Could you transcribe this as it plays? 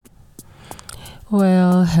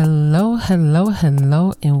Well, hello,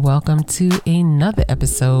 and welcome to another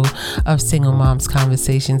episode of Single Moms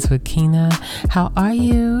Conversations with Kina. How are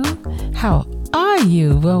you?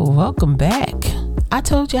 Well, welcome back. I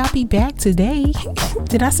told you I'll be back today.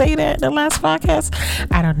 Did I say that in the last podcast?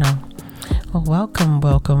 I don't know. Well, welcome.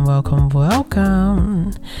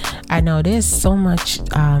 I know there's so much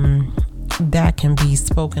that can be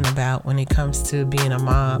spoken about when it comes to being a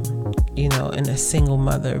mom, and a single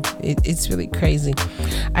mother. It's really crazy.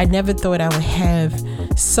 I never thought I would have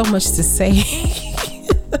so much to say.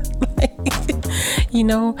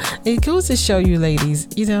 It goes to show you, ladies,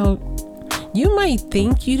 you might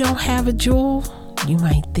think you don't have a jewel. You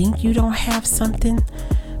might think you don't have something,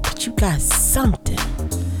 but you got something.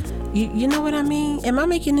 You know what I mean? Am I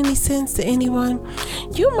making any sense to anyone?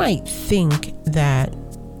 You might think that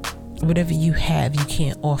whatever you have, you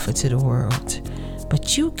can't offer to the world,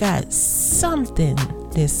 but you got something.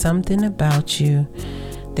 There's something about you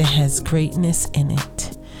that has greatness in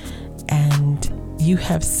it, and you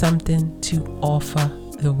have something to offer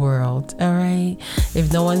the world. All right.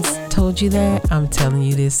 If no one's told you that, I'm telling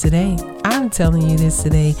you this today.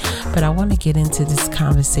 But I want to get into this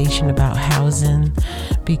conversation about housing,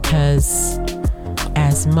 because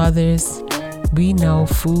as mothers, we know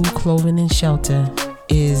food, clothing, and shelter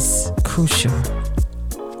is crucial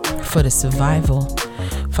for the survival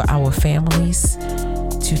for our families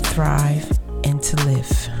to thrive and to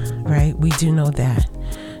live, right? We do know that,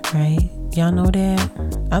 right? Y'all know that?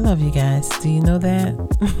 I love you guys. Do you know that?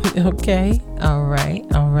 Okay. All right.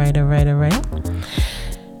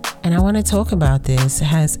 And I want to talk about this.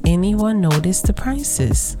 Has anyone noticed the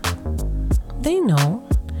prices? They know.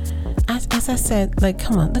 As I said,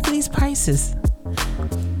 come on, look at these prices.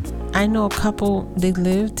 I know a couple, they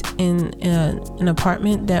lived in an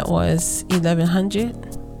apartment that was $1,100.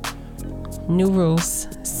 New rules,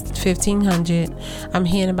 $1,500. I'm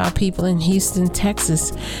hearing about people in Houston,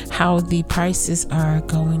 Texas, how the prices are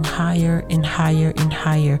going higher and higher and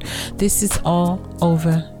higher. This is all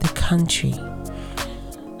over the country.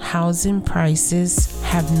 Housing prices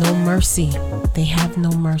have no mercy. They have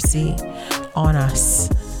no mercy on us.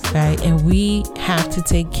 Right? And we have to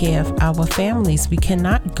take care of our families. We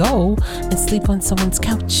cannot go and sleep on someone's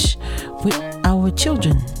couch with our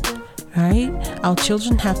children, right? Our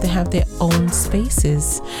children have to have their own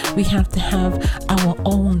spaces. We have to have our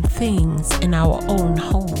own things in our own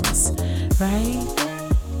homes, right?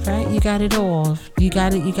 You got it all. You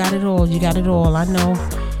got it all. I know.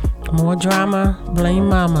 More drama, blame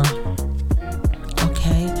mama.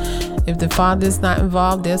 Okay. If the father's not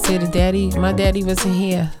involved, they'll say my daddy wasn't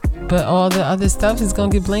here. But all the other stuff is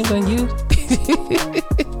going to get blamed on you.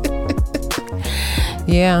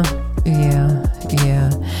 Yeah.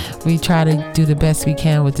 We try to do the best we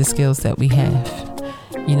can with the skills that we have.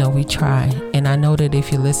 We try. And I know that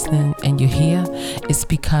if you're listening and you're here, it's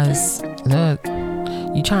because, look,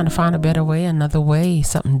 you're trying to find a better way, another way,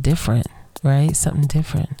 something different. Right? Something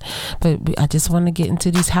different. But I just want to get into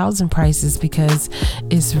these housing prices because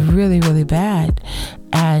it's really, really bad.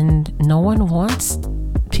 And no one wants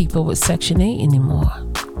people with Section 8 anymore.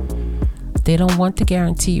 They don't want the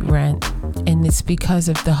guaranteed rent. And it's because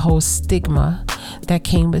of the whole stigma that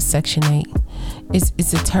came with Section 8.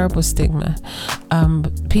 It's a terrible stigma.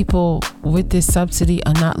 People with this subsidy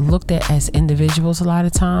are not looked at as individuals a lot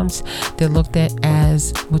of times. They're looked at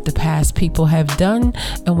as what the past people have done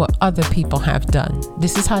and what other people have done.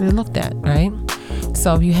 This is how they're looked at, right?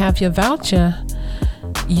 So if you have your voucher,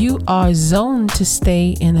 you are zoned to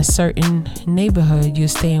stay in a certain neighborhood. You're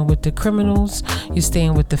staying with the criminals. You're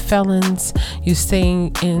staying with the felons. You're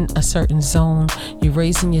staying in a certain zone. You're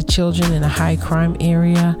raising your children in a high crime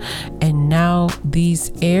area. And now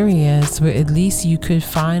these areas where at least you could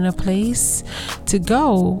find a place to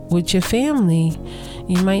go with your family.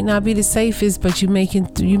 You might not be the safest, but you're making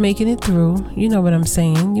it through. You know what I'm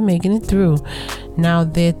saying? You're making it through. Now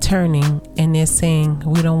they're turning and they're saying,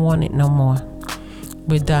 we don't want it no more.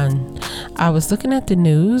 We're done. I was looking at the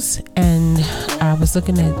news and I was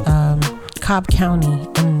looking at Cobb County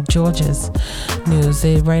in Georgia's news.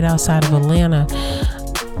 They're right outside of Atlanta.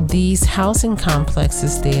 These housing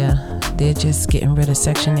complexes they're just getting rid of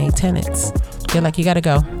Section 8 tenants. They're like, you gotta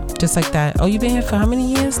go. Just like that. Oh, you've been here for how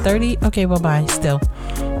many years? 30? Okay, well, bye. Still,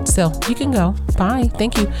 you can go. Bye.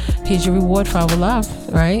 Thank you. Here's your reward for our love,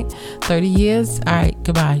 right? 30 years. All right.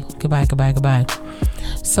 Goodbye.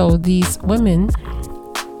 So these women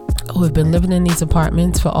who have been living in these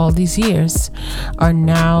apartments for all these years are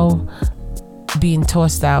now being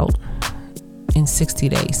tossed out in 60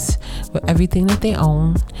 days with everything that they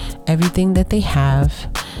own, everything that they have,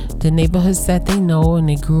 the neighborhoods that they know and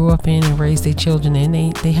they grew up in and raised their children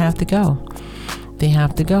in. They have to go. they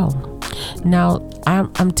have to go. Now,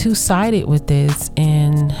 I'm two-sided with this,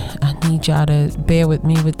 and I need y'all to bear with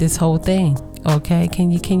me with this whole thing. Okay,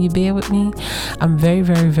 can you bear with me? I'm very,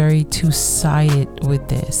 very, very two-sided with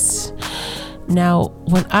this. Now,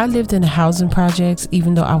 when I lived in the housing projects,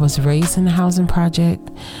 even though I was raised in the housing project,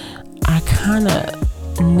 I kind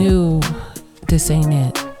of knew this ain't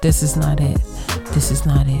it. This is not it. This is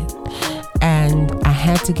not it. And I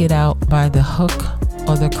had to get out by the hook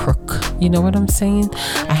or the crook. You know what I'm saying?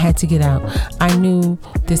 I had to get out. I knew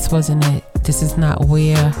this wasn't it. This is not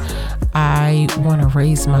where I want to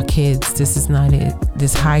raise my kids. This is not it.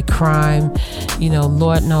 This high crime,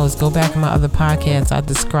 Lord knows, go back in my other podcasts. I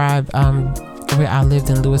describe where I lived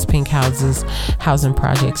in Lewis Pink housing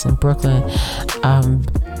projects in Brooklyn.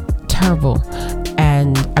 Terrible.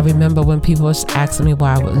 And I remember when people was asking me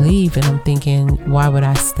why I would leave, and I'm thinking, why would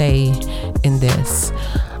I stay in this?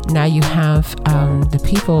 Now you have the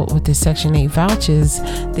people with the Section 8 vouchers,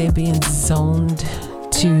 they're being zoned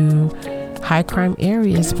to high crime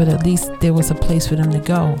areas, but at least there was a place for them to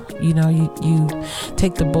go. You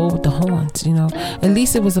take the bull with the horns, at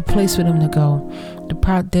least it was a place for them to go.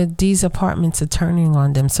 These apartments are turning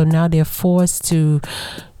on them. So now they're forced to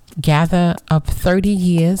gather up 30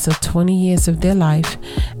 years or 20 years of their life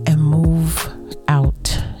and move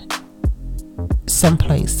out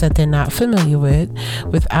someplace that they're not familiar with,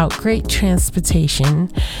 without great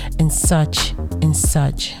transportation and such and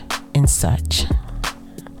such and such.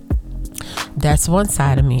 That's one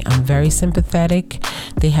side of me. I'm very sympathetic.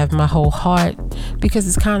 They have my whole heart, because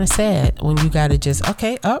it's kind of sad when you gotta just,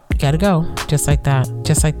 you gotta go just like that.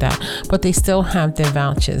 But they still have their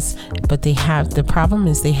vouchers, but the problem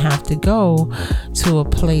is they have to go to a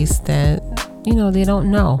place that they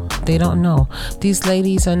don't know. These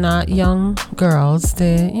ladies are not young girls.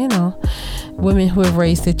 They're women who have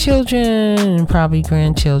raised their children and probably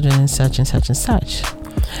grandchildren and such and such and such.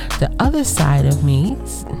 The other side of me,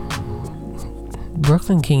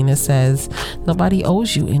 Brooklyn Kina, says nobody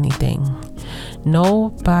owes you anything.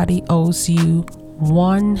 Nobody owes you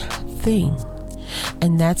one thing.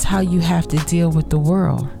 And that's how you have to deal with the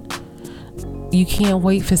world. You can't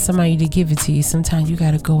wait for somebody to give it to you. Sometimes you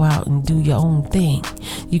got to go out and do your own thing.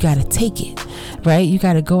 You got to take it, right? You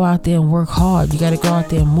got to go out there and work hard. You got to go out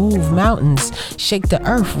there and move mountains, shake the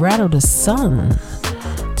earth, rattle the sun,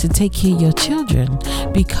 to take care of your children.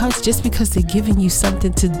 Because just because they're giving you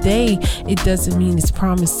something today, it doesn't mean it's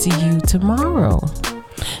promised to you tomorrow.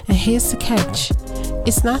 And here's the catch.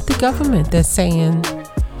 It's not the government that's saying,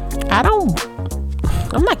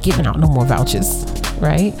 I'm not giving out no more vouchers,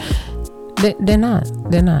 right? They're not.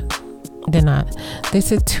 They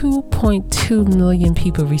said 2.2 million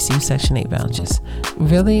people receive Section 8 vouchers.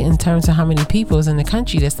 Really, in terms of how many people is in the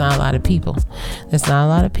country, that's not a lot of people.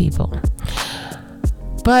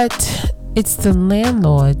 But it's the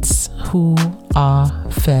landlords who are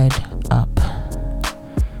fed up.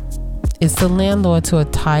 It's the landlords who are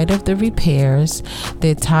tired of the repairs.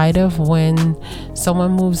 They're tired of when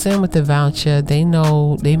someone moves in with a voucher, they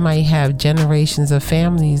know they might have generations of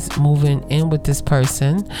families moving in with this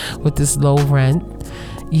person with this low rent.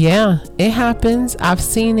 Yeah, it happens. I've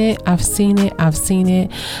seen it. I've seen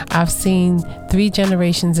 3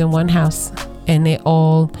 generations in one house, and they're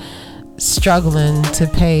all struggling to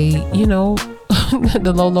pay,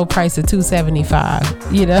 the low price of $275.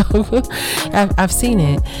 I've seen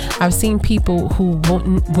it. I've seen people who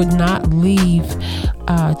would not leave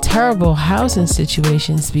terrible housing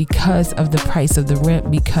situations because of the price of the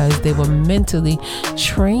rent, because they were mentally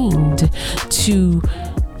trained to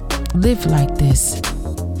live like this.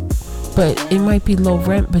 But it might be low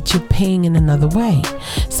rent, but you're paying in another way.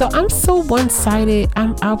 So I'm so one-sided.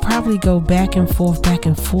 I'll probably go back and forth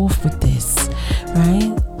with this,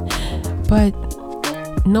 right? But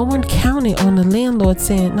no one counted on the landlord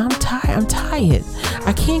saying, no, I'm tired.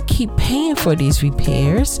 I can't keep paying for these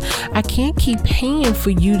repairs. I can't keep paying for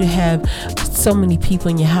you to have so many people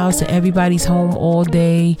in your house and everybody's home all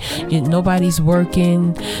day. Nobody's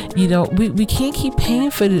working. We can't keep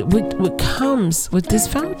paying for what comes with this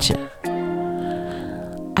voucher.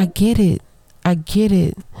 I get it.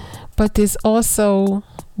 But there's also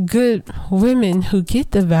good women who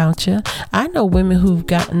get the voucher. I know women who've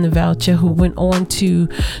gotten the voucher who went on to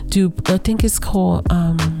do, I think it's called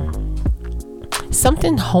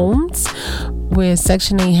something homes, where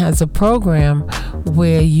Section 8 has a program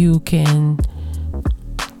where you can,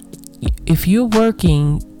 if you're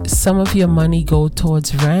working, some of your money go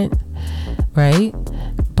towards rent, right?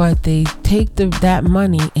 But they take that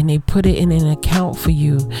money and they put it in an account for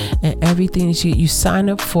you, and everything is you sign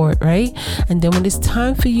up for it, right? And then when it's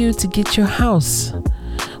time for you to get your house,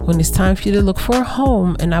 when it's time for you to look for a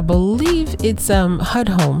home, and I believe it's HUD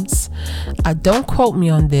Homes. Don't quote me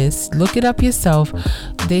on this. Look it up yourself.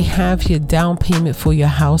 They have your down payment for your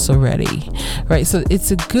house already, right? So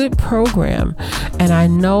it's a good program, and I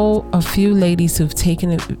know a few ladies who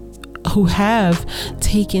have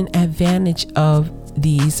taken advantage of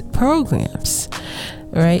these programs.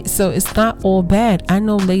 Right, so it's not all bad. I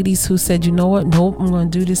know ladies who said, you know what, nope, I'm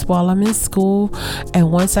going to do this while I'm in school,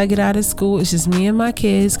 and once I get out of school, it's just me and my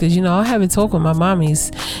kids. Because I haven't talked with my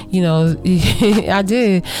mommies. I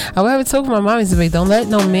did. I haven't talked with my mommies about, don't let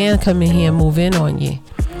no man come in here and move in on you.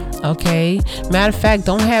 Okay, matter of fact,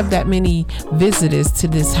 don't have that many visitors to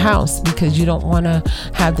this house, because you don't want to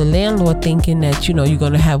have the landlord thinking that you're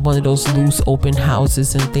going to have one of those loose open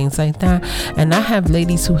houses and things like that. And I have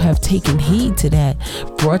ladies who have taken heed to that,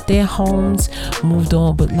 brought their homes, moved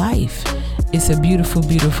on with life. It's a beautiful,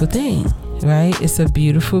 beautiful thing, right? It's a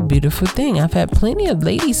beautiful, beautiful thing. I've had plenty of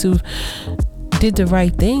ladies who did the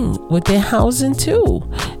right thing with their housing too.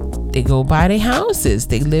 They go buy their houses.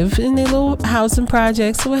 They live in their little housing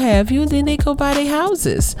projects or what have you, and then they go buy their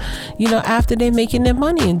houses, after they're making their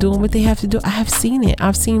money and doing what they have to do. I have seen it.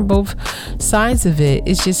 I've seen both sides of it.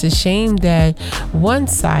 It's just a shame that one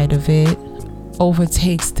side of it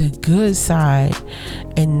overtakes the good side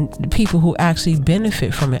and people who actually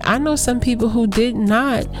benefit from it. I know some people who did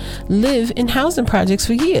not live in housing projects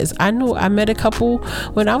for years. I met a couple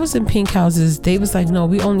when I was in pink houses. They was like, no,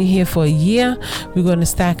 we only here for a year. We're going to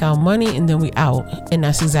stack our money and then we out. And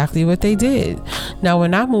that's exactly what they did. Now,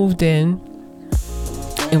 when I moved in,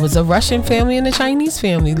 it was a Russian family and a Chinese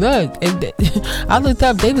family. Look, I looked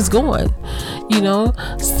up, they was gone,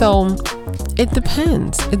 so it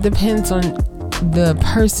depends. It depends on the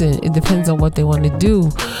person. It depends on what they want to do.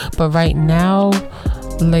 But right now,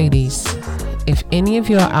 ladies, if any of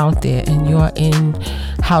you are out there and you're in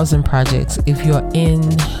housing projects, if you're in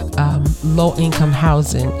low income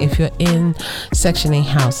housing, if you're in Section 8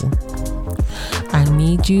 housing, I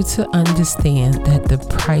need you to understand that the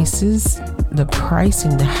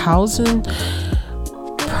housing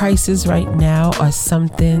prices right now are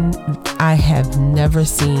something I have never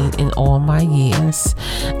seen in all my years,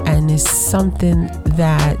 and it's something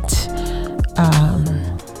that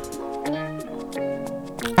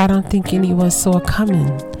I don't think anyone saw coming.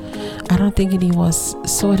 I don't think anyone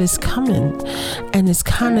saw this coming, and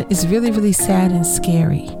it's really, really sad and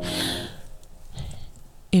scary.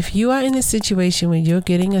 If you are in a situation where you're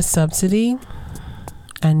getting a subsidy,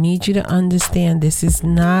 I need you to understand this is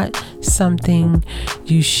not something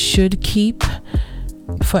you should keep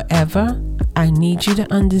forever. I need you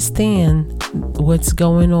to understand what's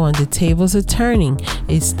going on. The tables are turning.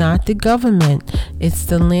 It's not the government. It's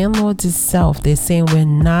the landlords itself. They're saying we're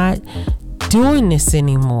not doing this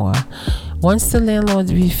anymore. Once the landlord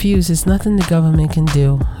refuses, there's nothing the government can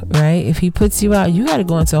do, right? If he puts you out, you got to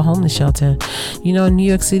go into a homeless shelter. In New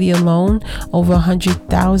York City alone, over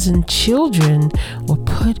 100,000 children were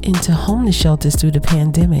put into homeless shelters through the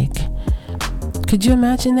pandemic. Could you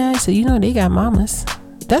imagine that? So, they got mamas.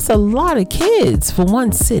 That's a lot of kids for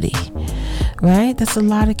one city, right? That's a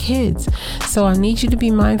lot of kids. So I need you to be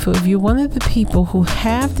mindful. If you're one of the people who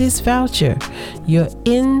have this voucher, you're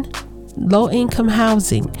in low income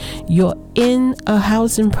housing, you're in a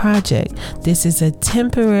housing project, this is a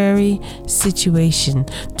temporary situation.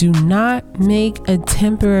 Do not make a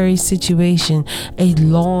temporary situation a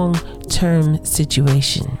long-term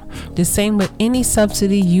situation. The same with any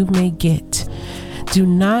subsidy you may get. Do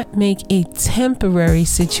not make a temporary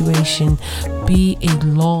situation be a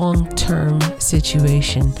long-term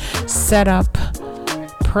situation. Set up,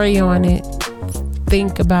 pray on it,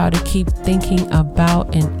 think about it, keep thinking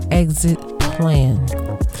about an exit plan.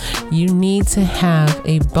 You need to have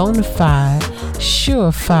a bona fide,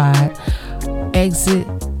 surefire exit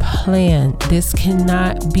plan. This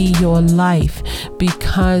cannot be your life,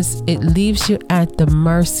 because it leaves you at the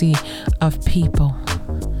mercy of people.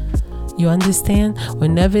 You understand?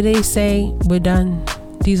 Whenever they say we're done,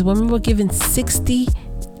 these women were given 60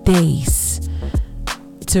 days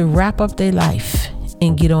to wrap up their life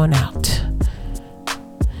and get on out.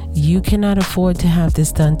 You cannot afford to have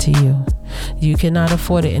this done to you. You cannot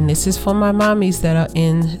afford it. And this is for my mommies that are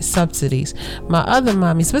in subsidies. My other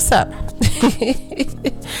mommies, what's up?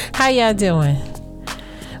 How y'all doing?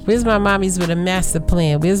 Where's my mommies with a master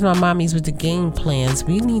plan? Where's my mommies with the game plans?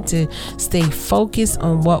 We need to stay focused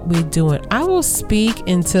on what we're doing. I will speak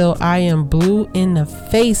until I am blue in the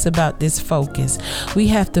face about this focus. We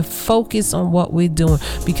have to focus on what we're doing,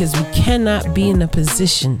 because we cannot be in a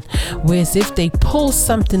position where as if they pull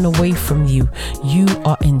something away from you, you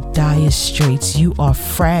are in dire straits. You are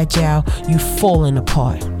fragile. You're falling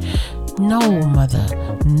apart. No,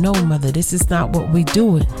 mother, this is not what we're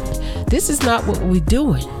doing. This is not what we're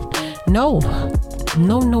doing. No.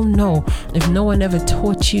 If no one ever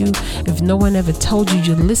taught you, if no one ever told you,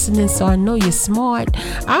 you're listening, so I know you're smart.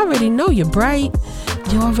 I already know you're bright.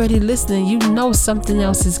 You're already listening. You know something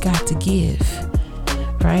else has got to give.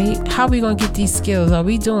 Right? How we going to get these skills? Are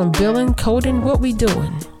we doing billing, coding? What we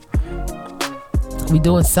doing? We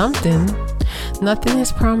doing something. Nothing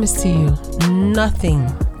is promised to you. Nothing.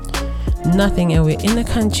 And we're in a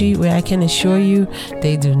country where I can assure you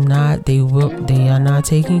they are not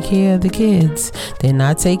taking care of the kids. They're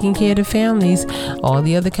not taking care of the families. All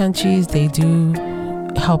the other countries, they do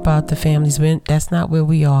help out the families. That's not where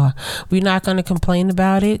we are. We're not going to complain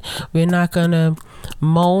about it. We're not going to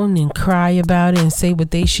moan and cry about it and say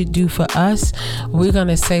what they should do for us. We're going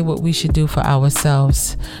to say what we should do for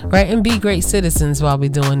ourselves, right? And be great citizens while we're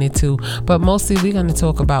doing it too. But mostly we're going to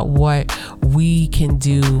talk about what we can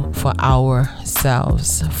do for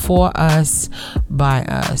ourselves, for us, by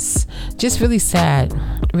us. Just really sad.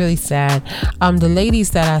 The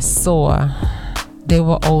ladies that I saw, they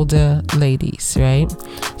were older ladies, right?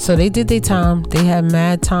 So they did their time. They had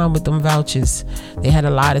mad time with them vouchers. They had a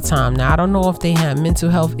lot of time. Now, I don't know if they had mental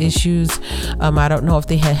health issues. I don't know if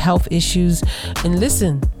they had health issues. And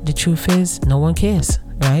listen, the truth is, no one cares,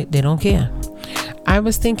 right? They don't care. I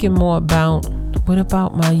was thinking more about, what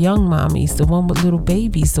about my young mommies, the one with little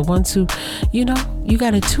babies, the ones who, you got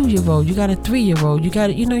a 2-year-old, you got a 3-year-old, you got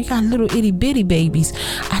little itty bitty babies.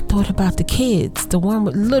 I thought about the kids, the one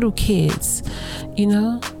with little kids,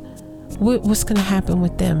 what's going to happen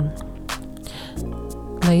with them?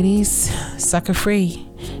 Ladies, sucker free.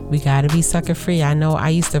 We got to be sucker free. I know I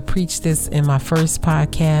used to preach this in my first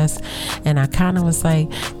podcast, and I kind of was like,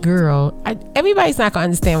 girl, everybody's not going to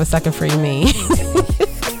understand what sucker free means.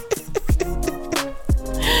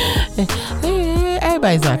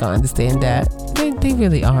 Everybody's not going to understand that. They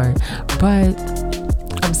really aren't. But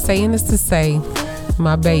I'm saying this to say,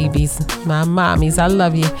 my babies, my mommies, I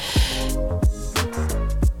love you.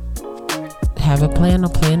 Have a plan or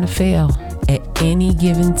plan to fail at any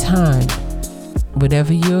given time.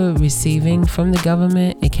 Whatever you're receiving from the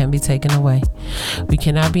government, it can be taken away. We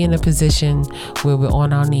cannot be in a position where we're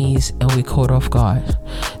on our knees and we're caught off guard.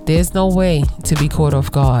 There's no way to be caught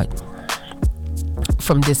off guard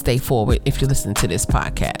from this day forward. If you listen to this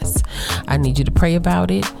podcast, I need you to pray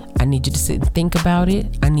about it. I need you to sit and think about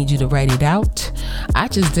it. I need you to write it out. I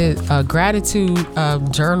just did a gratitude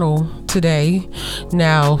journal today.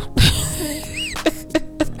 Now,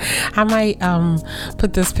 I might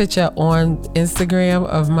put this picture on Instagram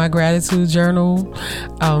of my gratitude journal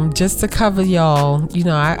just to cover y'all.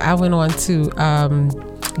 I went on to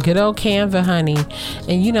good old Canva, honey,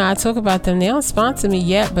 and I talk about them. They don't sponsor me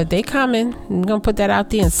yet, but they coming. I'm gonna put that out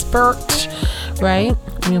there in spirit, right?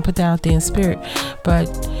 I'm gonna put that out there in spirit. But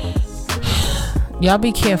y'all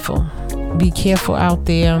be careful out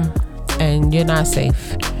there, and you're not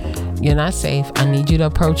safe. I need you to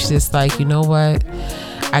approach this like, you know what,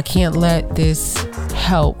 I can't let this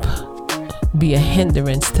help be a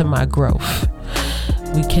hindrance to my growth.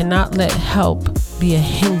 We cannot let help be a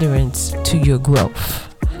hindrance to your growth.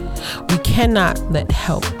 We cannot let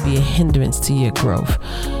help be a hindrance to your growth.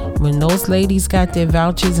 When those ladies got their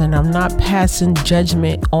vouchers, and I'm not passing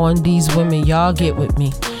judgment on these women, y'all get with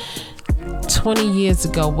me. 20 years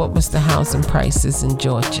ago, what was the housing prices in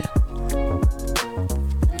Georgia?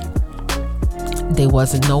 They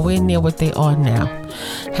wasn't nowhere near what they are now.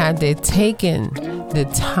 Had they taken the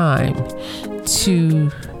time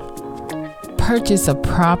to purchase a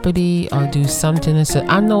property or do something,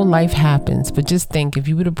 I know life happens, but just think, if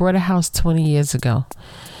you would have bought a house 20 years ago,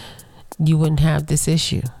 you wouldn't have this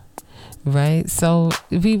issue, right? So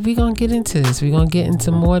we gonna get into this. We're gonna get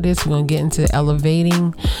into more of this. We're gonna get into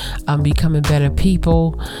elevating, becoming better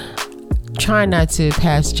people. Try not to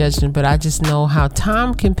pass judgment, but I just know how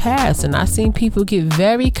time can pass, and I've seen people get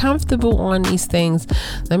very comfortable on these things.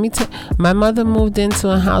 Let me tell you, my mother moved into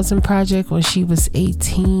a housing project when she was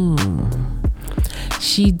 18.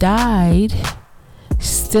 She died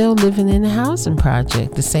still living in a housing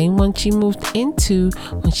project, the same one she moved into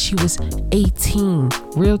when she was 18.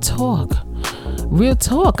 Real talk.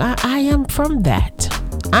 I am from that.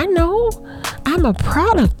 I know. I'm a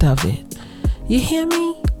product of it. You hear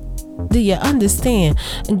me? Do you understand?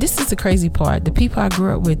 And this is the crazy part. The people I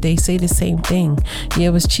grew up with, they say the same thing. Yeah,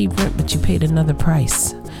 it was cheap rent, but you paid another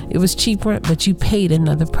price. It was cheap rent, but you paid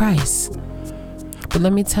another price. But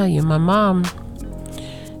let me tell you, my mom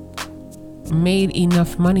made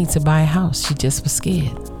enough money to buy a house. She just was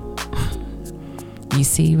scared. You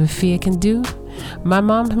see what fear can do? My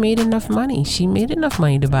mom made enough money. She made enough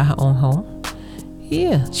money to buy her own home.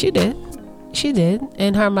 Yeah, she did. She did.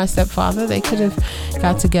 And her and my stepfather, they could have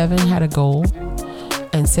got together and had a goal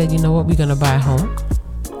and said, you know what, we're going to buy a home.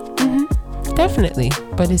 Definitely.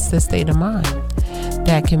 But it's the state of mind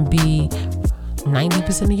that can be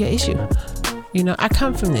 90% of your issue. You know, I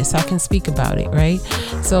come from this. I can speak about it, right?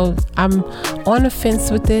 So I'm on the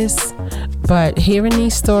fence with this, but hearing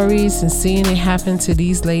these stories and seeing it happen to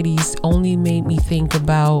these ladies only made me think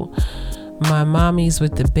about my mommies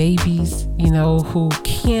with the babies, you know,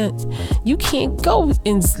 you can't go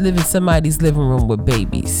and live in somebody's living room with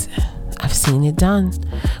babies. I've seen it done.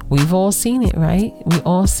 We've all seen it, right? We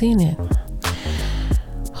all seen it.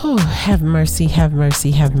 Oh, have mercy, have mercy,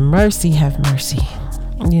 have mercy, have mercy.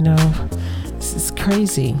 You know, this is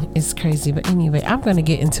crazy. It's crazy. But anyway, I'm going to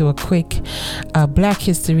get into a quick Black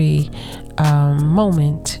History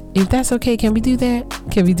moment. If that's okay, can we do that?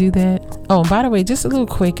 Can we do that? Oh, by the way, just a little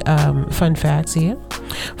quick fun facts here.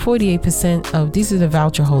 48% of these are the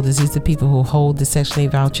voucher holders. These are the people who hold the Section 8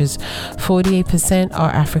 vouchers. 48% are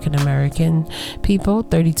African American people.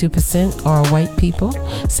 32% are white people.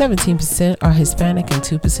 17% are Hispanic, and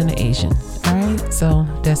 2% are Asian. All right, so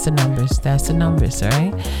that's the numbers. That's the numbers. All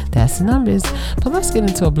right, that's the numbers. But let's get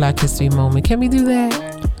into a Black History moment. Can we do that?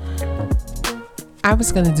 I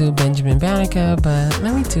was going to do Benjamin Banneker, but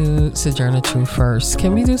let me do Sojourner Truth first.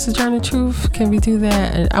 Can we do Sojourner Truth? Can we do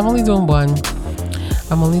that? I'm only doing one.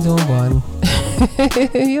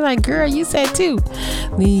 You're like, girl, you said two.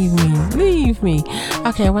 Leave me.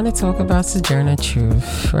 Okay, I want to talk about Sojourner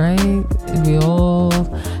Truth, right? We all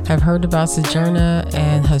have heard about Sojourner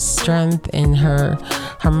and her strength and her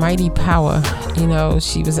mighty power. You know,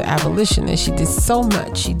 she was an abolitionist. She did so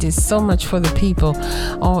much for the people.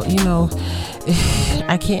 Oh, you know,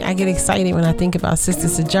 I get excited when I think about Sister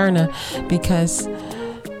Sojourner because,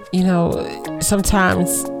 you know,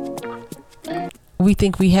 sometimes we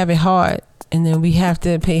think we have it hard, and then we have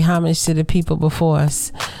to pay homage to the people before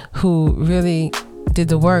us who really did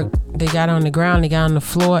the work. They got on the ground, they got on the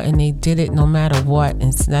floor, and they did it no matter what.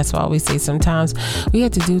 And that's why we say sometimes we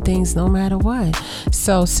have to do things no matter what.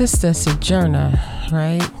 So Sister Sojourner,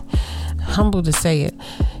 right? Humble to say it.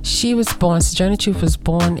 Sojourner Truth was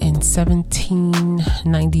born in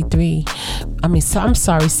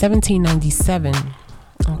 1797.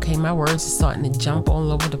 Okay, my words are starting to jump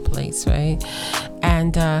all over the place, right?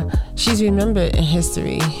 And she's remembered in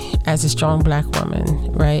history as a strong Black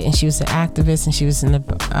woman, right? And she was an activist, and she was an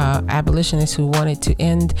abolitionist who wanted to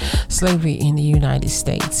end slavery in the United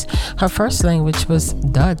States. Her first language was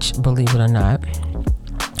Dutch, believe it or not.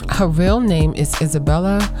 Her real name is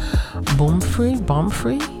Isabella Baumfree,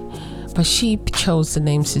 but she chose the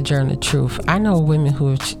name Sojourner Truth. I know women who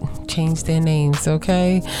have changed their names,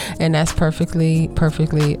 okay? And that's perfectly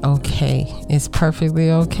okay. It's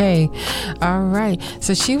perfectly okay. All right.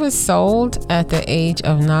 So she was sold at the age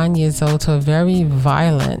of 9 years old to a very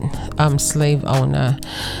violent slave owner.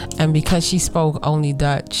 And because she spoke only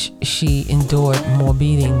Dutch, she endured more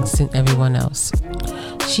beatings than everyone else.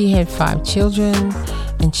 She had 5 children,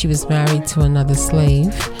 and she was married to another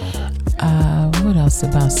slave. What else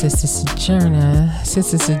about Sister Sojourner?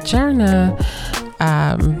 Sister Sojourner,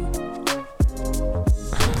 the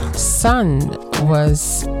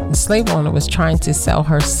slave owner was trying to sell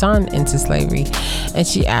her son into slavery, and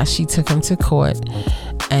she took him to court,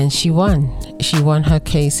 and she won her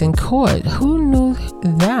case in court. Who knew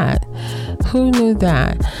that?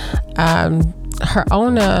 Her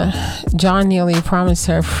owner, John Neely, promised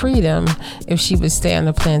her freedom if she would stay on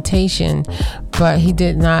the plantation, but he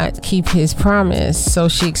did not keep his promise, so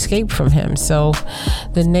she escaped from him. So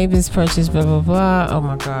the neighbors purchased blah blah blah. Oh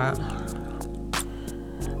my God.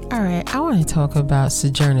 All right, I want to talk about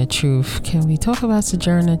Sojourner Truth. Can we talk about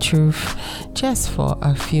Sojourner Truth just for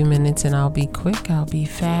a few minutes? And I'll be quick, I'll be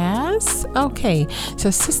fast. Okay,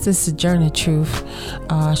 so Sister Sojourner Truth,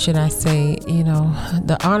 should I say, you know,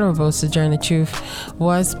 the Honorable Sojourner Truth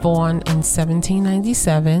was born in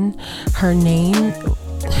 1797.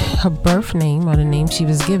 Her birth name, or the name she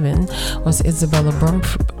was given, was Isabella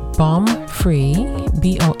Baumfree, Bomfree,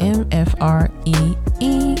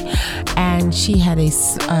 and she had a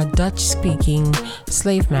Dutch-speaking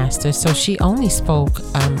slave master, so she only spoke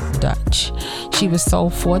Dutch. She was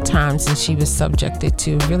sold 4 times, and she was subjected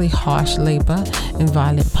to really harsh labor and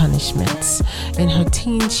violent punishments. In her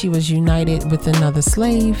teens, she was united with another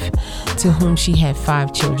slave to whom she had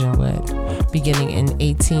 5 children with, beginning in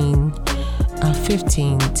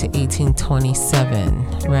 1815 to 1827,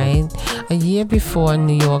 right? A year before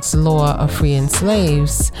New York's law of freeing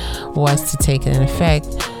slaves was to take in effect,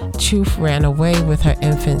 Truth ran away with her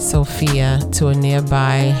infant Sophia to a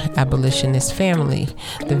nearby abolitionist family,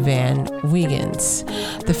 the Van Wiegans.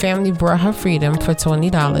 The family brought her freedom for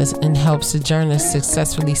 $20 and helped Sojourner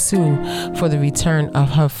successfully sue for the return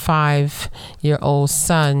of her 5-year-old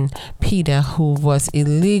son, Peter, who was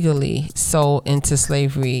illegally sold into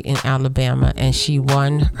slavery in Alabama, and she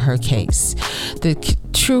won her case. The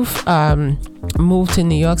Truth moved to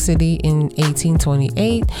New York City in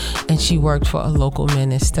 1828, and she worked for a local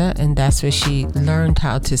minister, and that's where she learned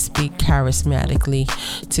how to speak charismatically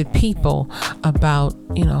to people about,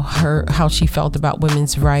 how she felt about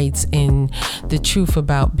women's rights and the truth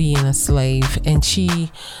about being a slave. And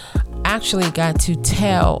she actually got to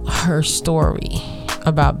tell her story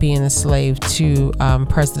about being a slave to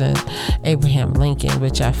President Abraham Lincoln,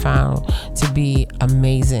 which I found to be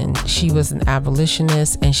amazing. She was an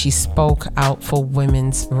abolitionist, and she spoke out for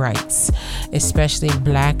women's rights, especially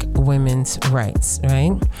Black women's rights,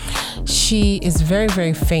 right? She is very,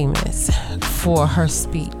 very famous for her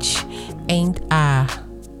speech, "Ain't I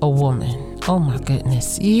a woman?" Oh my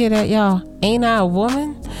goodness. You hear that, y'all? Ain't I a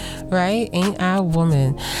woman? Right? Ain't I a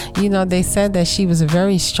woman? They said that she was a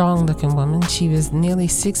very strong looking woman. She was nearly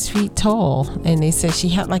 6 feet tall. And they said she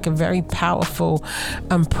had like a very powerful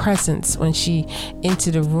presence when she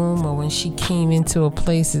entered a room or when she came into a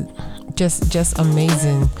place. Just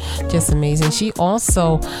amazing. Just amazing. She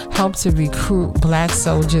also helped to recruit Black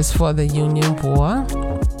soldiers for the Union War,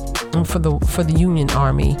 for the Union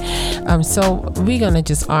Army. So we're going to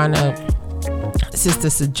just honor Sister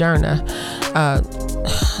Sojourner,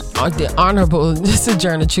 the Honorable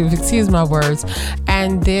Sojourner Truth, excuse my words.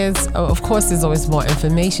 And there's always more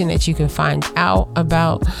information that you can find out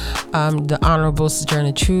about the Honorable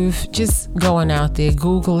Sojourner Truth. Just going out there,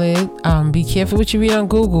 Google it. Be careful what you read on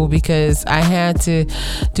Google, because I had to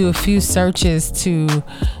do a few searches to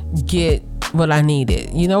get what I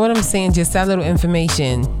needed. You know what I'm saying? Just that little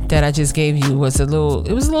information that I just gave you was a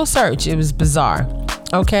little search. It was bizarre.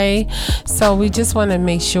 Okay, so we just want to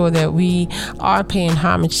make sure that we are paying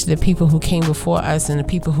homage to the people who came before us and the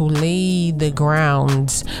people who laid the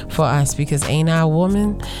grounds for us, because ain't I a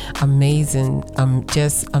woman? Amazing.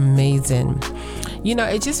 Just amazing.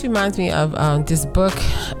 It just reminds me of this book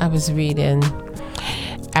I was reading,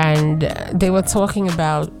 and they were talking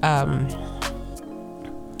about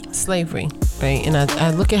slavery, right? And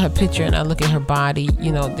I look at her picture and I look at her body.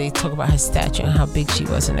 They talk about her stature and how big she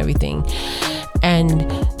was and everything. And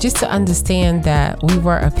just to understand that we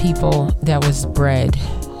were a people that was bred,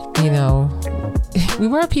 we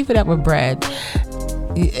were a people that were bred,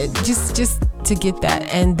 just to get that.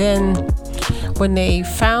 And then when they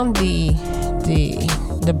found the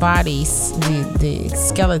bodies, the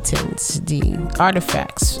skeletons, the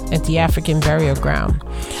artifacts at the African burial ground,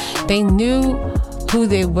 they knew who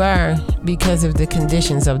they were because of the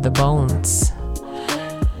conditions of the bones.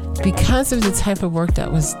 Because of the type of work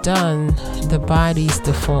that was done, the bodies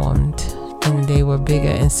deformed and they were bigger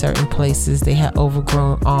in certain places. They had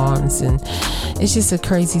overgrown arms, and it's just a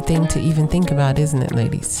crazy thing to even think about, isn't it,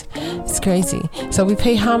 ladies? It's crazy. So we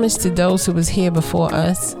pay homage to those who was here before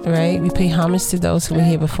us, right? We pay homage to those who were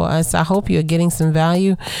here before us. I hope you're getting some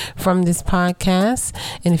value from this podcast.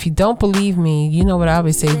 And if you don't believe me, you know what I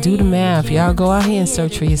always say, do the math. Y'all go out here and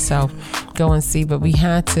search for yourself. Go and see. But we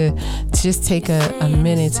had to just take a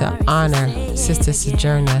minute to honor Sister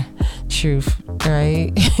Sojourner Truth,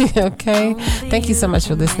 right? Okay. Thank you so much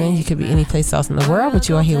for listening. You could be any place else in the world, but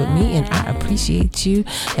you are here with me, and I appreciate you,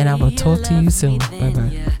 and I will talk to you soon.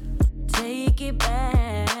 Bye-bye. Take it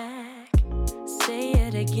back. Say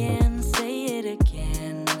it again. Say it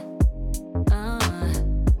again.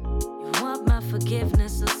 You want my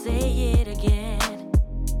forgiveness, so say it again.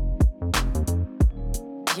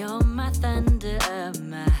 You're my thunder,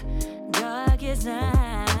 my darkest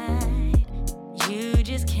night. You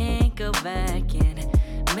just can't go back and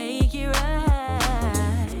make it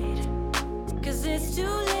right. 'Cause it's too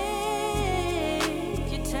late.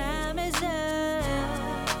 Your time is up.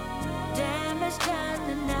 Damage done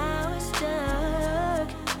and now it's stuck.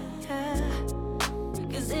 Yeah.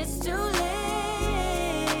 'Cause it's too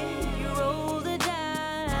late. You roll the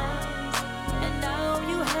dice, and now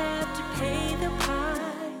you have to pay the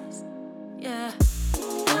price. Yeah.